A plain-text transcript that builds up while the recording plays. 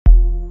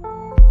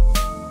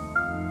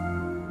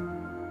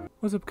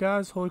What's up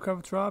guys, Holy Crap,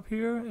 it's Rob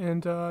here,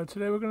 and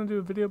today we're going to do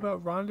a video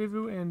about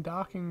Rendezvous and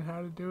docking and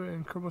how to do it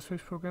in Kerbal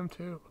Space Program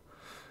 2.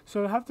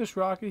 So I have this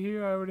rocket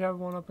here, I already have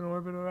one up in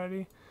orbit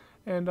already,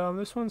 and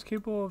this one's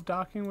capable of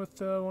docking with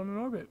the one in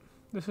orbit.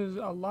 This is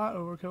a lot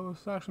overkill,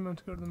 this is actually meant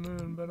to go to the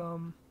moon, but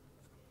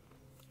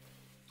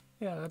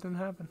yeah, that didn't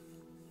happen.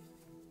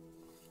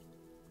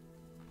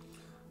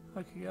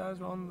 Okay guys,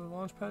 we're on the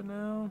launch pad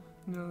now,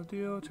 you know the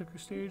deal, check your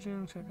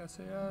staging, check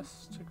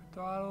SAS, check your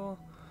throttle,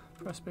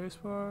 press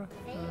spacebar,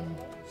 and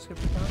skip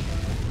the countdown.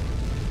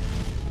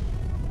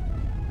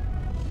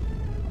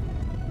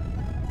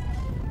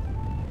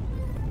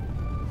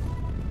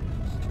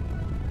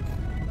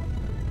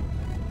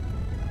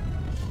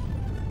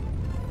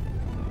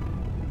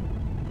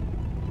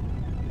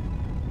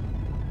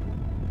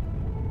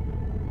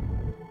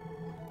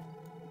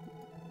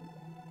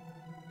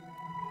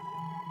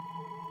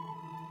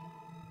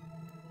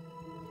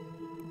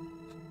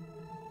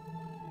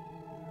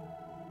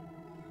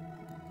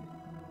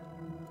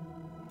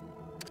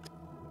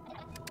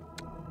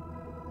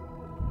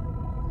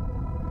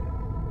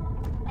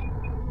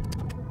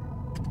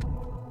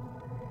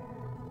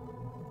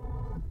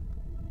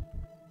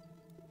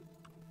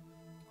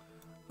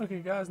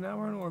 Okay guys, now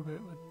we're in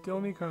orbit with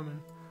Dilmy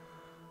Kerman.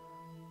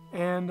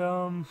 And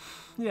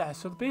yeah,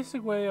 so the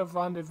basic way of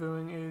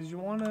rendezvousing is you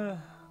want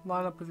to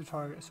line up with your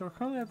target. So we're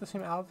currently at the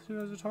same altitude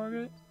as the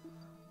target,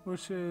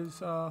 which is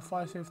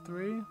fly safe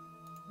 3.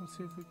 Let's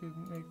see if we can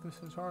make this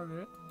a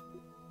target.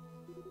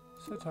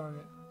 Set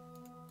target.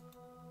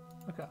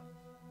 Okay.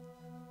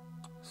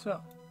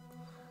 So,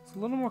 it's a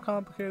little more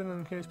complicated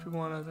than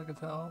KSP1 as I could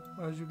tell,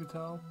 or as you could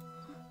tell.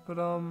 But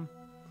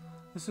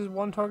this is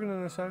one target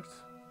intersect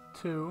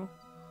 2.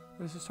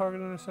 This is target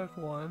intersect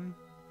 1,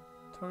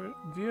 target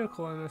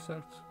vehicle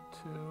intersect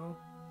 2.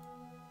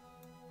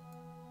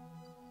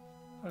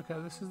 Okay,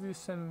 this is the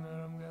ascending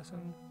node, I'm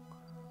guessing.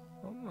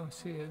 Oh, I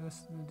see it. This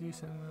is the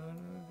descending node.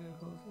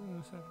 Vehicles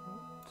intersect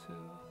 2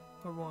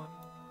 or 1.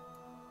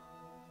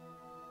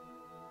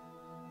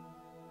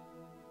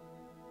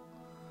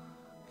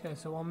 Okay,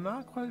 so I'm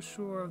not quite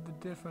sure of the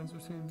difference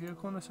between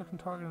vehicle intersect and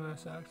target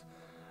intersect.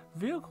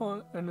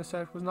 Vehicle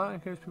intersect was not in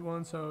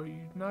KSP1, so you're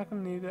not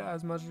going to need it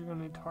as much as you're going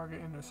to need target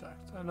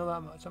intersect. I know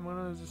that much. I'm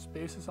going to just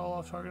base this all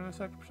off target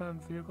intersect,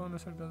 pretend vehicle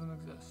intersect doesn't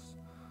exist.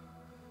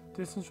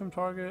 Distance from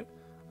target,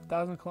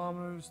 1,000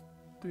 kilometers,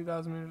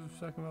 3,000 meters per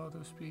second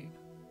relative speed.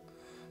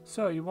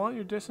 So you want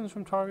your distance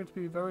from target to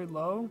be very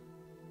low,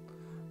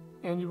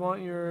 and you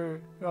want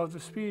your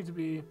relative speed to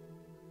be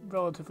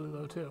relatively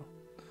low too.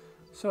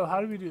 So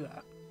how do we do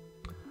that?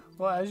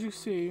 Well, as you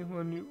see,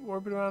 when you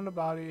orbit around the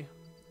body,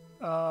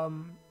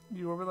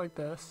 you orbit like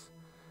this,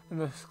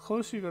 and the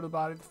closer you go to the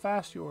body, the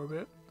faster you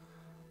orbit.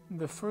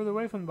 The further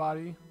away from the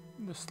body,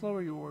 the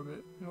slower you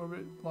orbit. You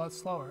orbit a lot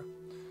slower.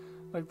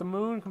 Like the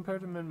moon compared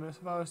to Minmus,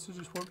 if I was to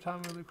just warp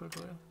time really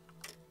quickly.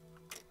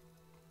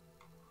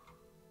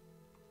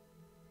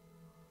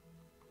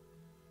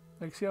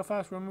 Like, see how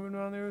fast we're moving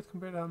around the Earth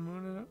compared to how the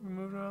moon is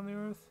moving around the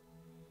Earth?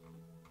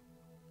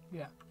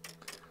 Yeah.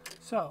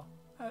 So,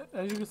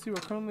 as you can see,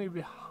 we're currently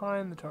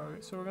behind the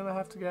target, so we're going to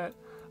have to get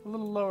a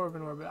little lower of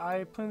an orbit.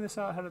 I planned this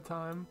out ahead of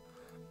time,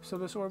 so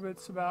this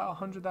orbit's about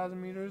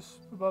 100,000 meters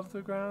above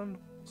the ground.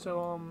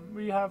 So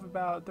we have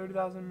about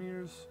 30,000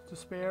 meters to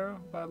spare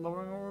by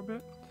lowering our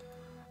orbit.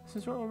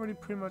 Since we're already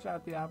pretty much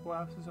at the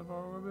apoapsis of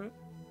our orbit,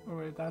 or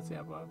wait, that's the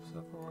apoapsis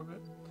of our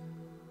orbit,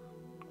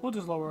 we'll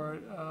just lower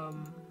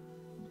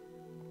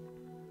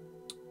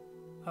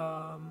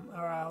our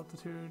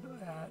altitude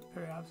at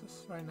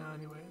periapsis right now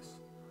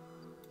anyways.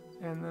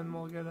 And then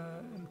we'll get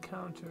an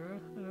encounter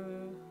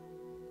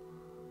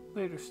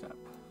later step.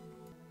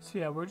 So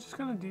yeah, we're just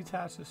gonna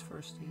detach this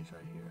first stage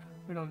right here.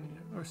 We don't need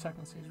it, or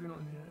second stage, we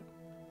don't need it.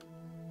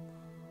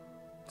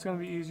 It's gonna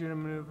be easier to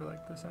maneuver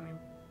like this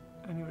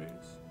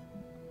anyways.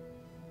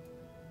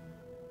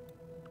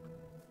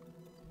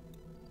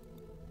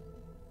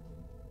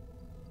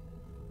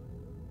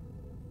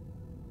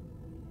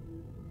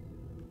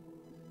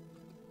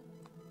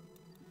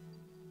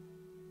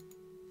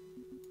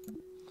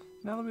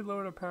 Now that we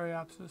lowered our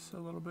periapsis a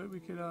little bit,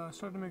 we could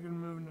start to make a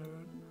move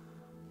node.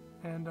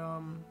 And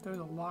there's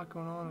a lot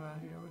going on around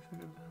here. I wish we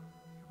could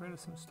get rid of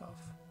some stuff.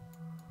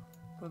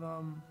 But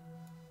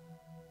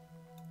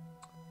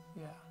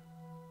yeah.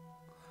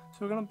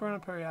 So we're gonna burn a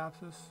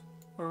periapsis,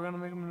 or we're gonna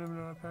make a maneuver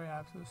node at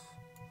periapsis.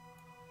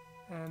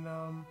 And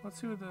let's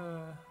see what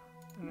the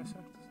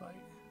intersect is like.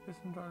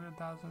 Distance target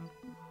 1,000.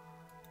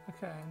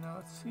 Okay, now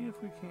let's see if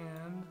we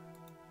can.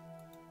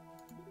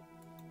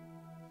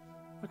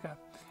 Okay,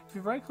 if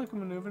you right click a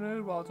maneuver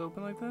node while it's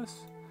open like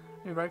this,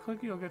 if you right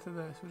click it, you'll get to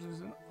this, which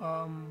is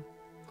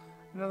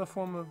another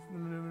form of the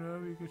maneuver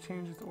node where you can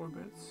change its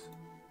orbits.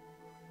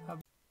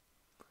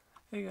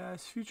 Hey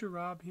guys, Future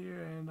Rob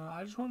here, and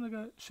I just wanted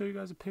to show you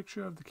guys a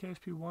picture of the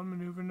KSP1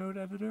 maneuver node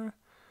editor,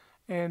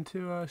 and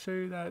to show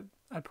you that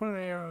I put an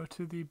arrow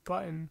to the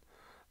button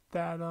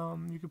that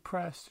you could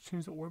press to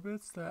change the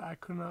orbits that I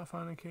could not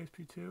find in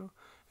KSP2.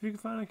 If you can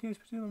find it in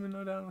KSP2, let me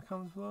know down in the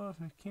comments below. If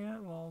you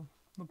can't, well,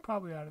 they'll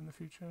probably add it in the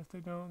future. If they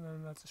don't,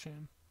 then that's a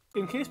shame.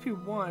 in case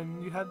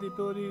P1, you had the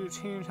ability to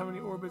change how many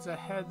orbits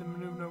ahead the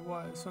maneuver node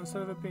was. So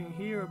instead of it being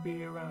here, it would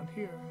be around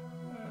here,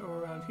 or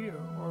around here,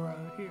 or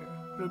around here.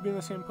 But it would be in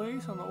the same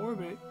place on the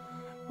orbit,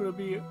 but it would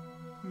be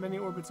many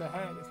orbits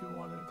ahead if you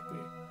wanted it to be.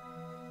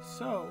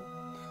 So,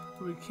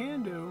 what we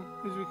can do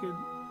is we could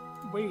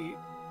wait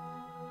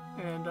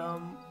and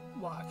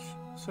watch.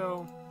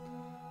 So,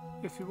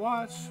 if you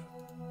watch,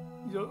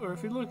 or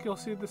if you look, you'll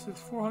see this is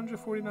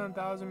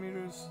 449,000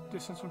 meters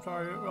distance from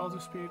target,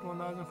 relative speed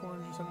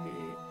 1,478.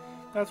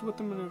 That's with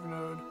the maneuver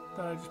node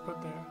that I just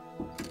put there.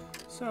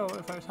 So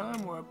if I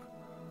time warp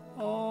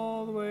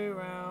all the way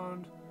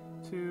around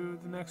to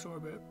the next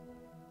orbit,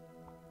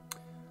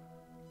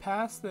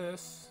 past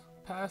this,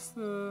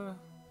 and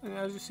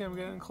as you see I'm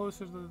getting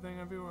closer to the thing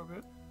every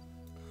orbit,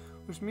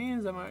 which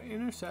means that my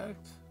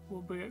intersect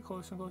will get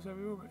closer and closer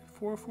every orbit.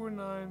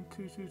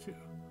 449,222.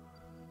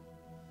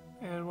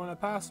 And when I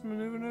pass the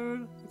maneuver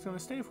node, it's going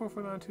to stay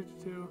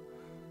 449,222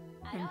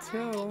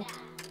 until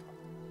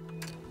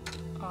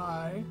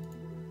I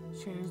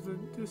change the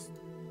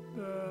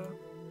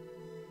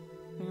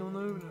thing on the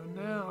maneuver node.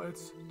 Now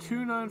it's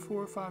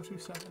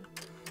 294,527.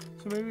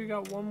 So maybe we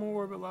got one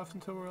more orbit left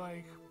until we're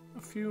like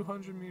a few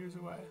hundred meters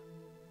away.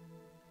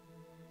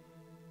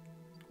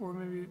 Or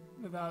maybe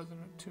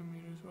 1,002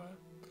 meters away.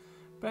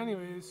 But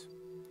anyways,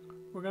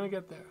 we're going to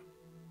get there.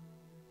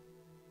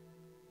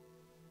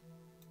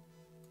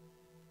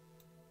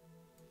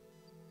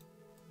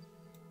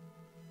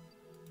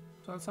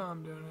 So that's how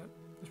I'm doing it.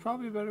 There's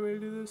probably a better way to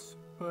do this,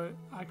 but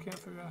I can't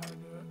figure out how to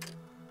do it.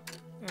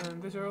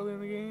 And this early in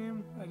the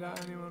game, I doubt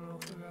anyone will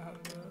figure out how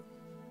to do it.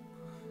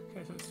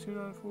 Okay, so it's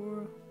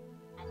 294.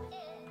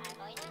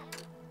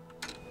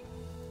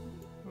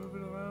 Move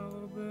it around a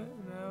little bit,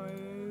 and now it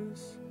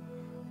is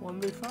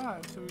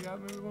 135, so we got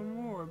maybe one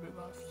more orbit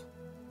left.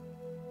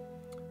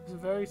 It's a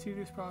very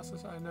tedious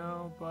process, I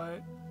know,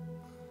 but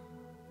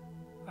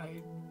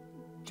I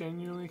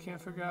genuinely can't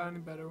figure out any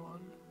better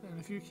one. And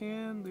if you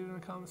can, leave it in the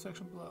comment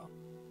section below.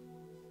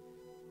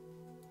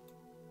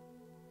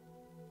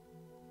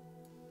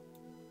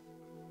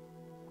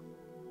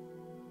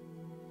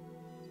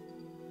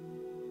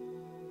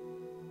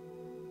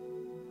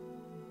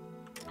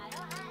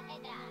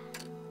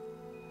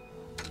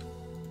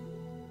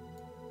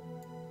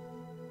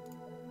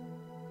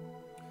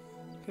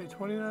 Okay,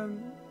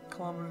 29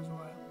 kilometers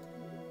away.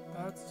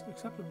 That's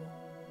acceptable.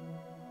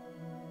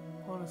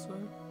 Honestly.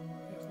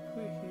 Okay, so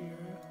put it here.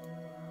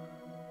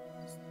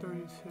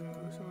 32, so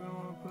we're going to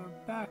want to put it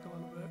back a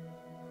little bit.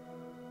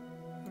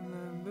 And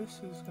then this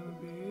is going to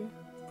be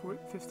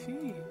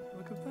 15.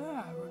 Look at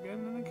that. We're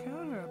getting an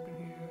encounter up in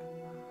here.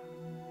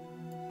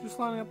 Just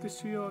lining up these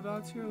two yellow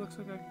dots here, looks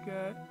like I could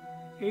get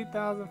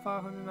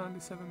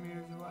 8,597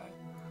 meters away.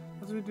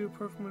 As we do a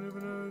perfect maneuver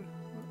node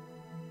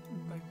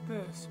like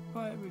this,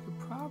 but we could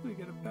probably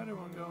get a better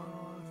one going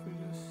on if we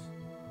just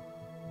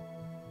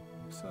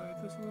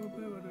accelerate this a little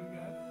bit. What do we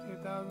got?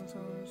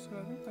 8,700, so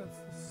I think that's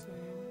the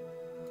same.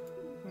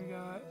 We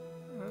got,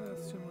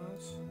 that's too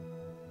much.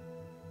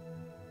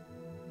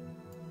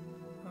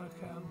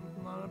 Okay,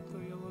 I'm lining up the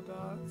yellow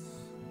dots.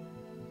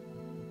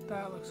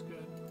 That looks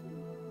good.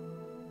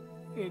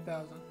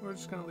 8,000. We're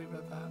just going to leave it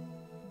at that.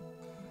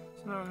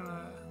 So now we're going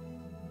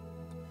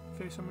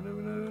to face our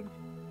maneuver node.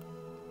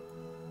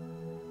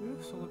 Do we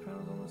have solar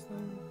panels on this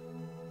thing?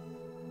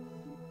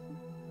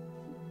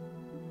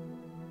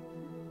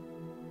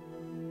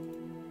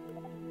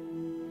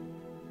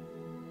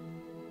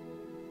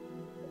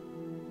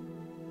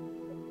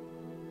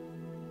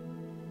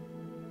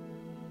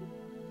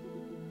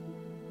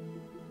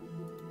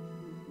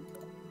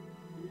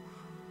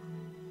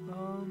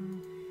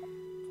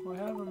 We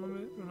have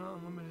unlimited, well not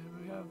unlimited,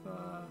 we have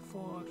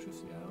full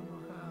electricity, I don't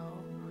know how,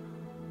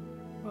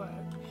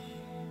 but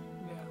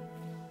yeah.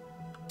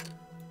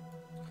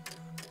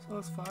 So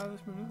let's fire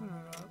this maneuver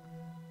node up.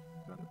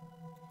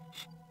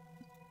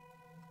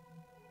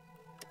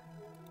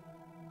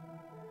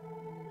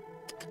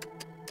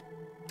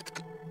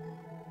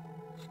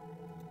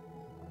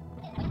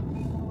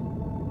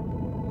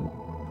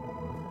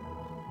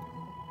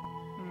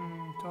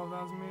 Hmm,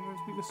 12,000 meters,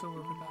 we can still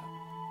work with that.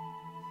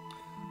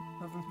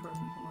 Nothing's perfect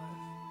in life.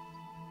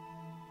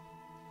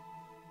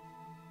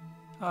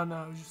 Oh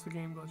no, it was just the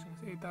game glitching.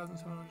 It's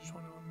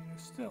 8,721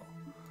 meters still.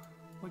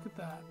 Look at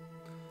that.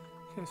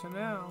 Okay, so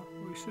now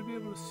we should be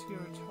able to see our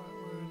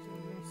target. Where is it?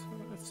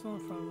 It's still in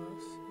front of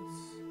us. It's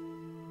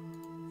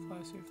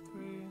fly safe 3.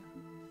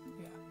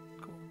 Yeah,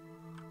 cool.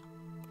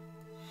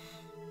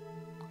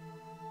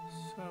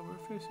 So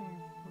we're facing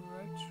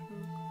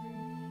retrograde.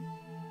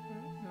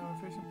 No,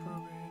 we're facing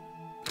prograde.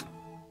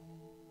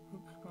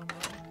 Oops, going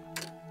wrong.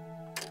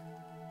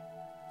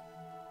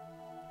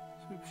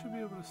 We should be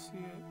able to see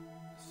it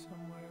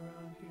somewhere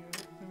around here.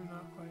 Maybe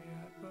not quite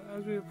yet, but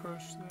as we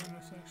approach the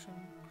intersection,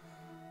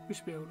 we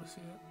should be able to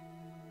see it.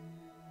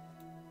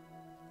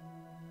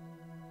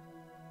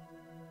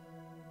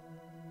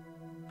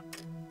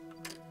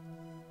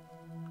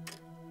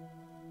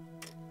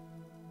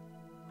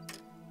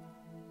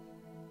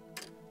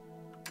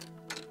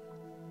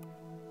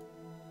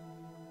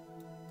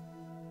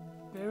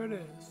 there it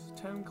is,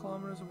 10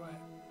 kilometers away.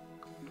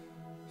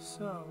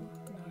 So,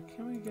 now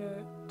can we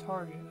get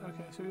target?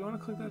 Okay, so you want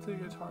to click that till you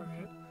get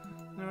target.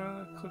 Then we're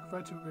going to click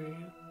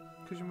retrograde,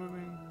 because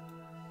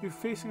you're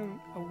facing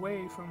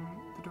away from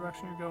the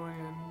direction you're going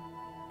in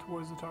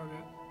towards the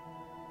target.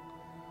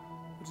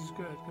 Which is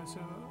good, because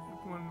so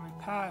when we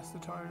pass the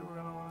target, we're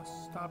going to want to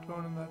stop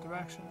going in that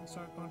direction and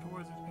start going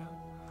towards it again.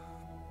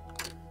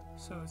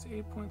 So it's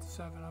 8.7,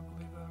 I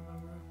believe I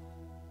remember.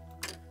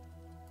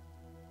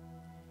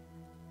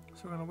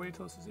 So we're going to wait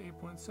till it says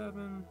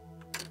 8.7.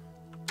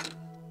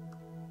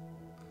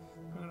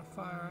 We're going to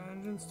fire our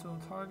engines till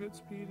target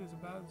speed is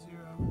about 0.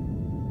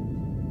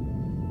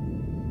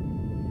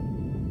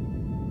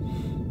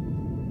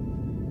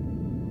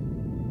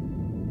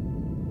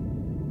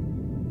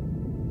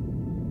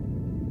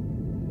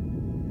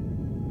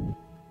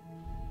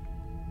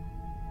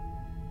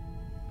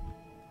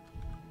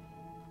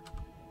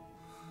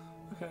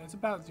 Okay, it's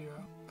about 0. So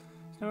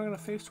now we're going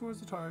to face towards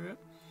the target.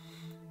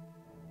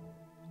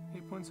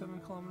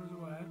 8.7 kilometers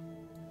away.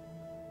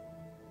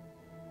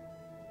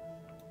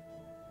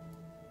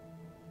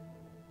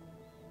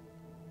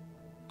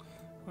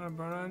 We're going to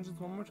burn our engines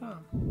one more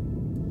time.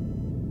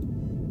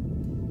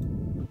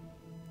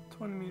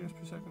 20 meters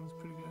per second is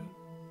pretty good.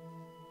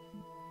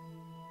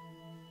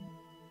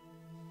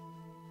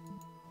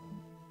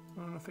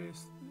 We're going to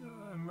face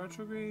in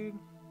retrograde.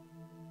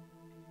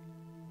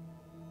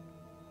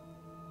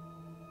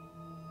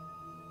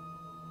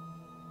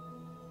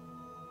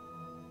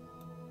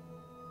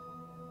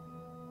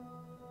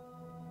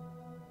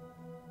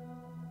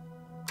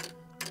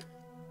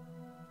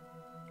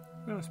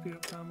 We're going to speed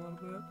up time a little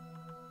bit.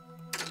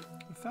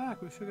 In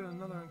fact, we should get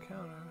another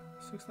encounter.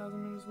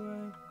 6,000 meters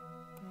away.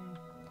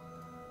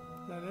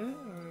 Is that it?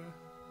 Or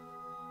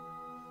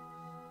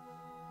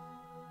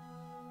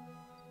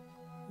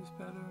is this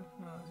better?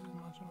 No, this is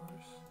much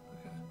worse.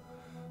 Okay.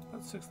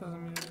 About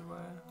 6,000 meters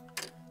away.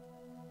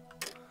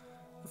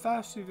 The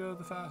faster you go,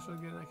 the faster you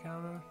get an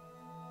encounter.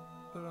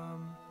 But,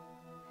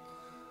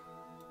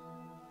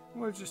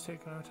 we're just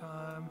taking our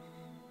time.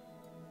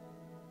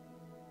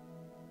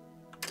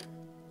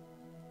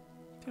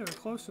 Okay, we're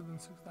closer than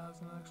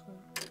 6,000 actually.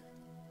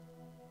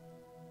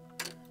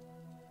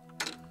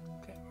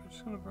 Okay, we're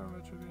just going to burn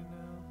retrograde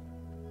now.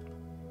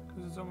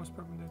 Because it's almost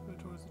perpendicular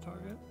towards the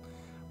target.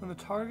 When the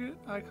target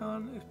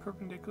icon is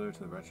perpendicular to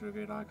the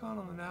retrograde icon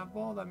on the nav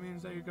ball, that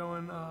means that you're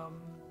going,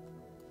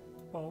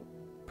 well,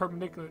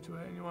 perpendicular to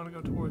it and you want to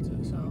go towards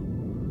it, so.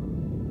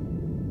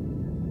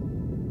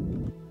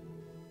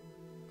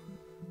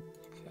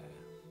 Okay.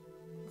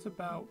 It's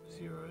about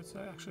 0. It's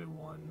actually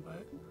 1,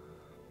 but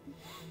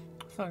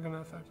it's not going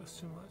to affect us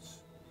too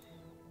much.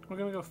 We're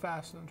going to go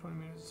faster than 20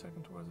 meters a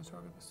second towards the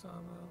target this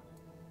time, though.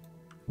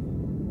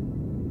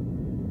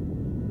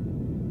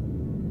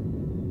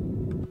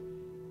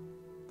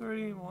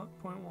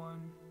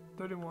 31.1.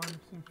 31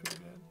 seems pretty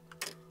good.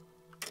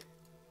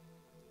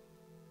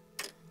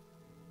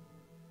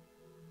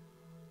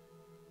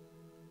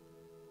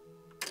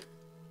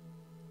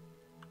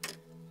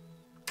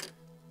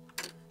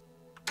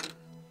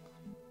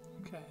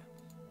 Okay.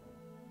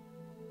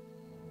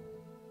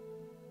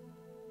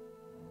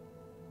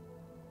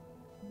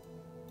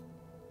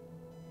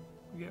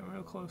 We're getting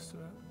real close to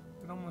it.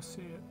 We can almost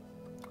see it.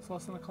 It's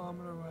less than a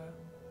kilometer away.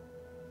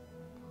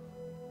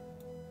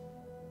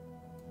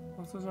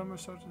 Once those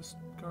numbers start to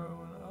go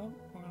up,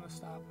 we're going to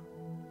stop.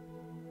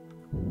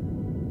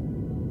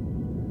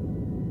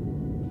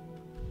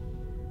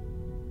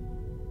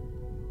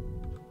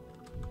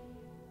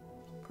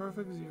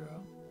 Perfect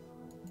 0.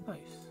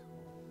 Nice.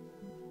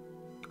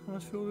 How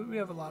much fuel? We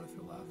have a lot of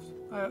fuel left.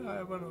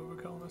 I went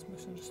overkill on this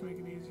mission just to make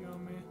it easier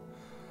on me.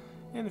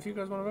 And if you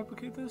guys want to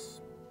replicate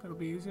this, it'll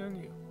be easy on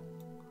you.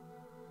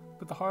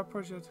 But the hard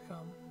part's yet to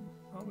come.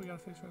 Oh, we gotta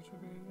fix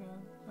retrograde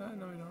again.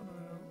 No, we don't. No,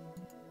 we don't.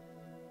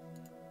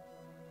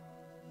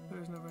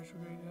 There's no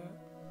retrograde yet.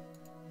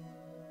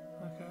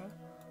 Okay.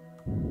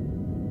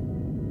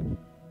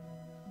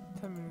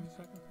 10 meters a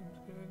second seems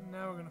good.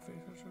 Now we're gonna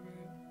face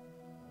retrograde.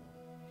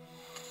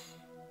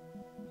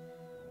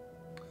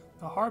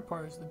 The hard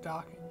part is the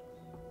docking.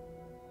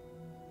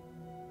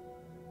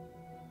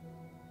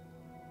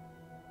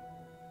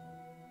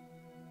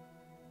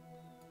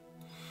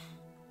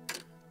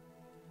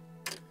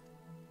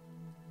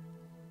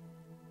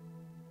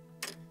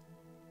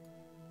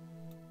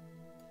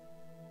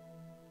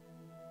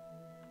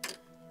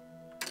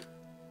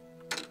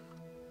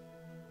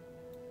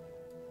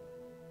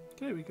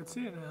 Okay, we can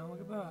see it now.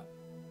 Look at that.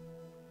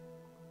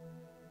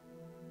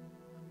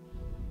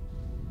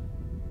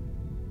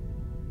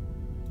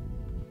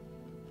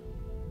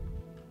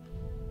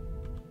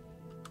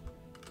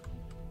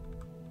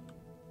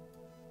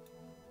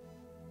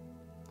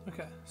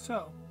 Okay,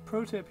 so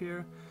pro tip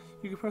here,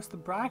 you can press the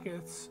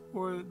brackets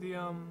or the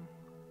I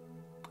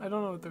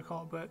don't know what they're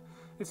called, but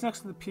it's next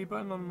to the P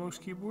button on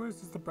most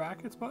keyboards. It's the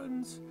brackets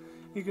buttons.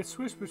 You could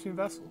switch between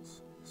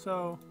vessels.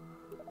 So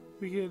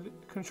we could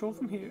control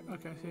from here.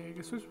 Okay, so you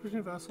can switch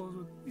between vessels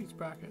with each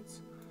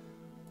brackets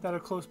that are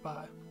close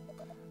by.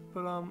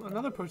 But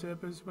another pro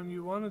tip is when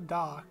you want to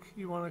dock,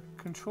 you want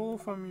to control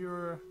from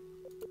your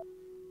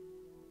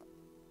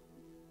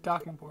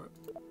docking port.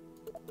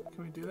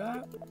 Can we do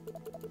that?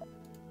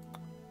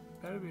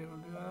 Better be able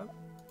to do that.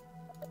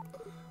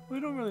 We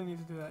don't really need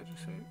to do that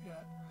just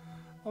yet.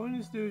 All we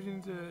need to do is you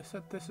need to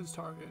set this as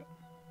target.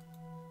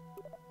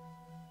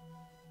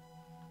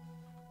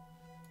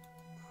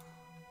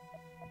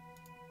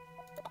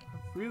 I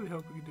really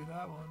hope we can do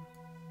that one.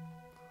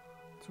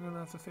 So we're gonna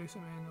have to face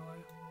it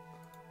manually.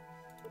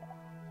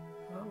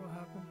 Oh, what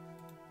happened?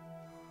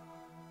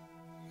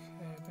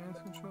 Okay,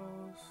 advanced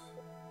controls.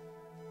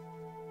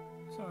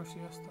 It's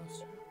RCS does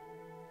too.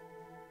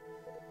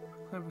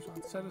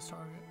 Clampatron, set as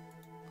target.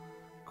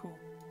 Cool.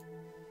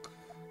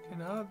 Okay,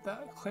 now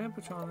that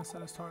Clampatron is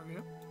set as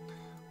target,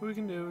 what we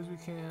can do is we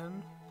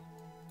can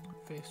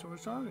face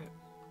towards target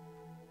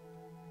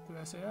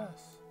through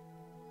SAS.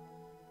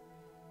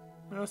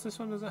 Notice this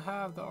one doesn't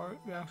have the art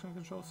reaction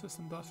control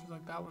system thrusters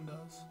like that one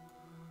does,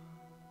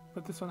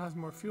 but this one has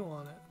more fuel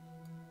on it.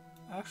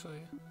 Actually,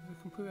 is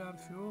it completely out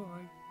of fuel? Am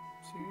I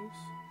serious?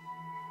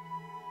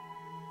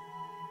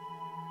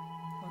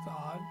 That's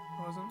odd. It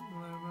wasn't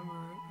when I remember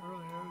it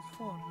earlier. It was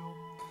full on fuel.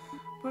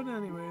 But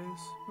anyways,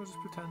 we'll just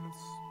pretend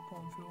it's full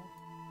on fuel.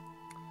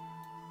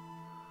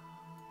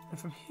 And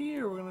from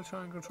here, we're gonna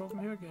try and control from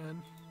here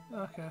again.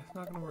 Okay, it's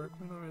not gonna work.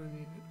 We don't really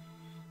need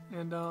it.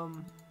 And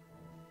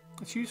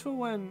it's useful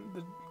when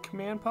the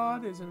command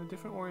pod is in a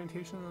different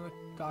orientation than the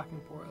docking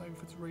port. Like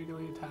if it's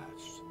radially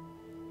attached,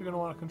 you're gonna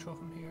want to control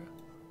from here.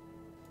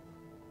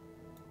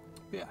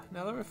 But yeah,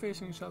 now that we're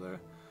facing each other,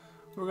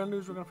 what we're gonna do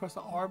is we're gonna press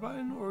the R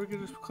button, or we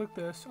can just click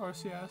this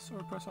RCS,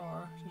 or press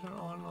R to turn it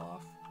on and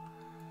off.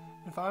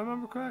 If I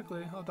remember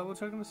correctly, I'll double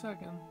check in a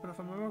second, but if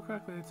I remember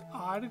correctly, it's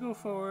I to go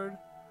forward,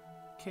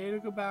 K to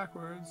go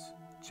backwards,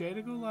 J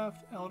to go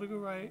left, L to go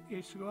right,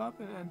 H to go up,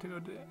 and N to go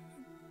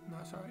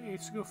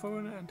H to go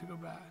forward and N to go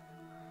back.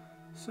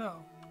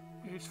 So,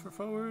 H for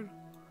forward,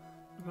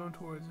 we're going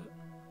towards it.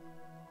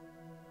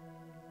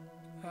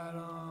 At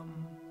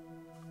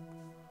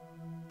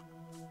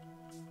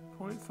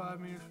 0.5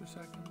 meters per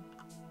second.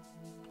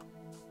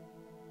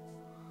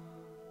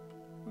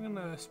 We're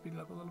gonna speed it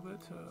up a little bit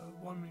to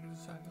 1 meter a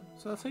second.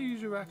 So that's how you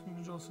use your reaction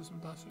control system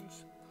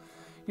thrusters.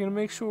 You're gonna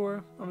make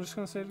sure, I'm just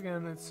gonna say it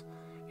again, it's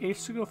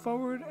H to go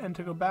forward, N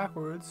to go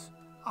backwards,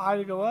 I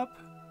to go up,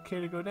 K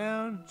to go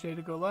down, J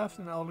to go left,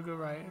 and L to go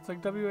right. It's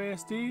like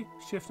WASD,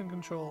 shift and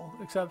control,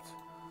 except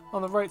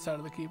on the right side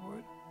of the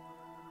keyboard.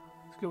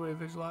 It's a good way of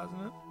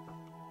visualizing it.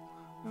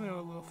 I'm gonna go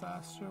a little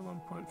faster,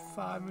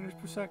 1.5 meters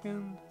per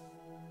second.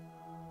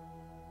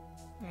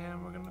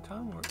 And we're gonna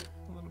time warp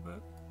a little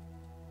bit.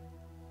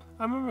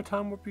 I remember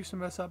time warp used to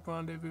mess up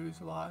Rendezvous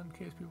a lot in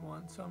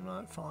KSP1, so I'm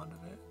not fond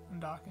of it in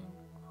docking.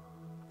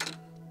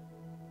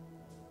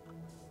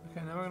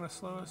 Okay, now we're gonna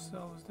slow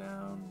ourselves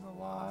down a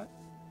lot.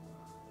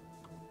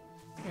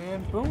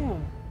 And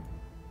boom!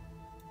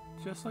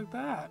 Just like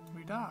that,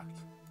 we docked.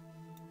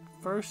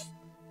 First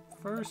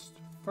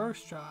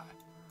try.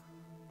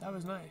 That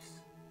was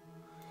nice.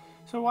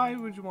 So why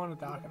would you want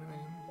to dock in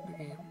the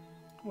game?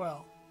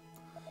 Well,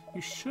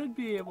 you should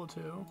be able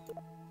to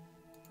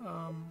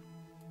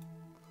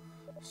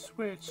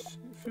switch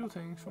fuel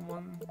tanks from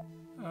one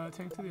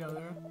tank to the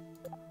other.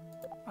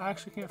 I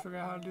actually can't figure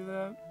out how to do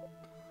that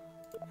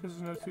because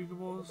there's no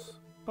tweakables,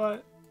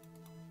 but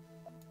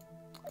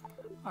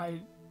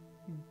I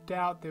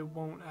doubt they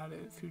won't add it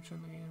in the future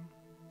in the game.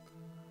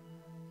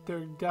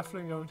 They're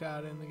definitely going to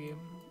add it in the game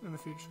in the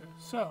future.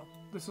 So,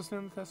 this will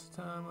stand the test of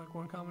time, like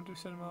one commenter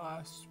said in my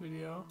last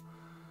video,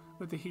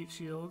 with the heat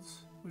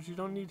shields, which you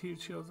don't need heat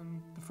shields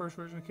in the first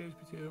version of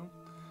KSP2.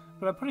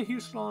 But I put a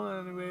heat shield on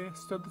it anyway,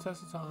 stood the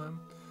test of time.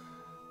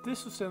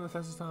 This will stand the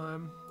test of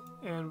time,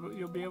 and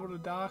you'll be able to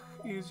dock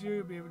easier,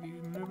 you'll be able to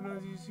use maneuver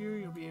nodes easier,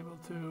 you'll be able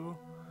to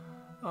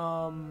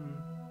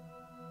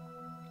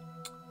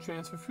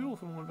transfer fuel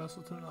from one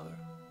vessel to another.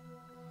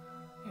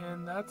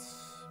 And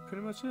that's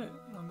pretty much it.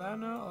 On that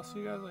note, I'll see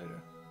you guys later.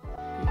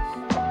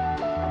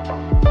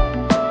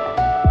 Peace.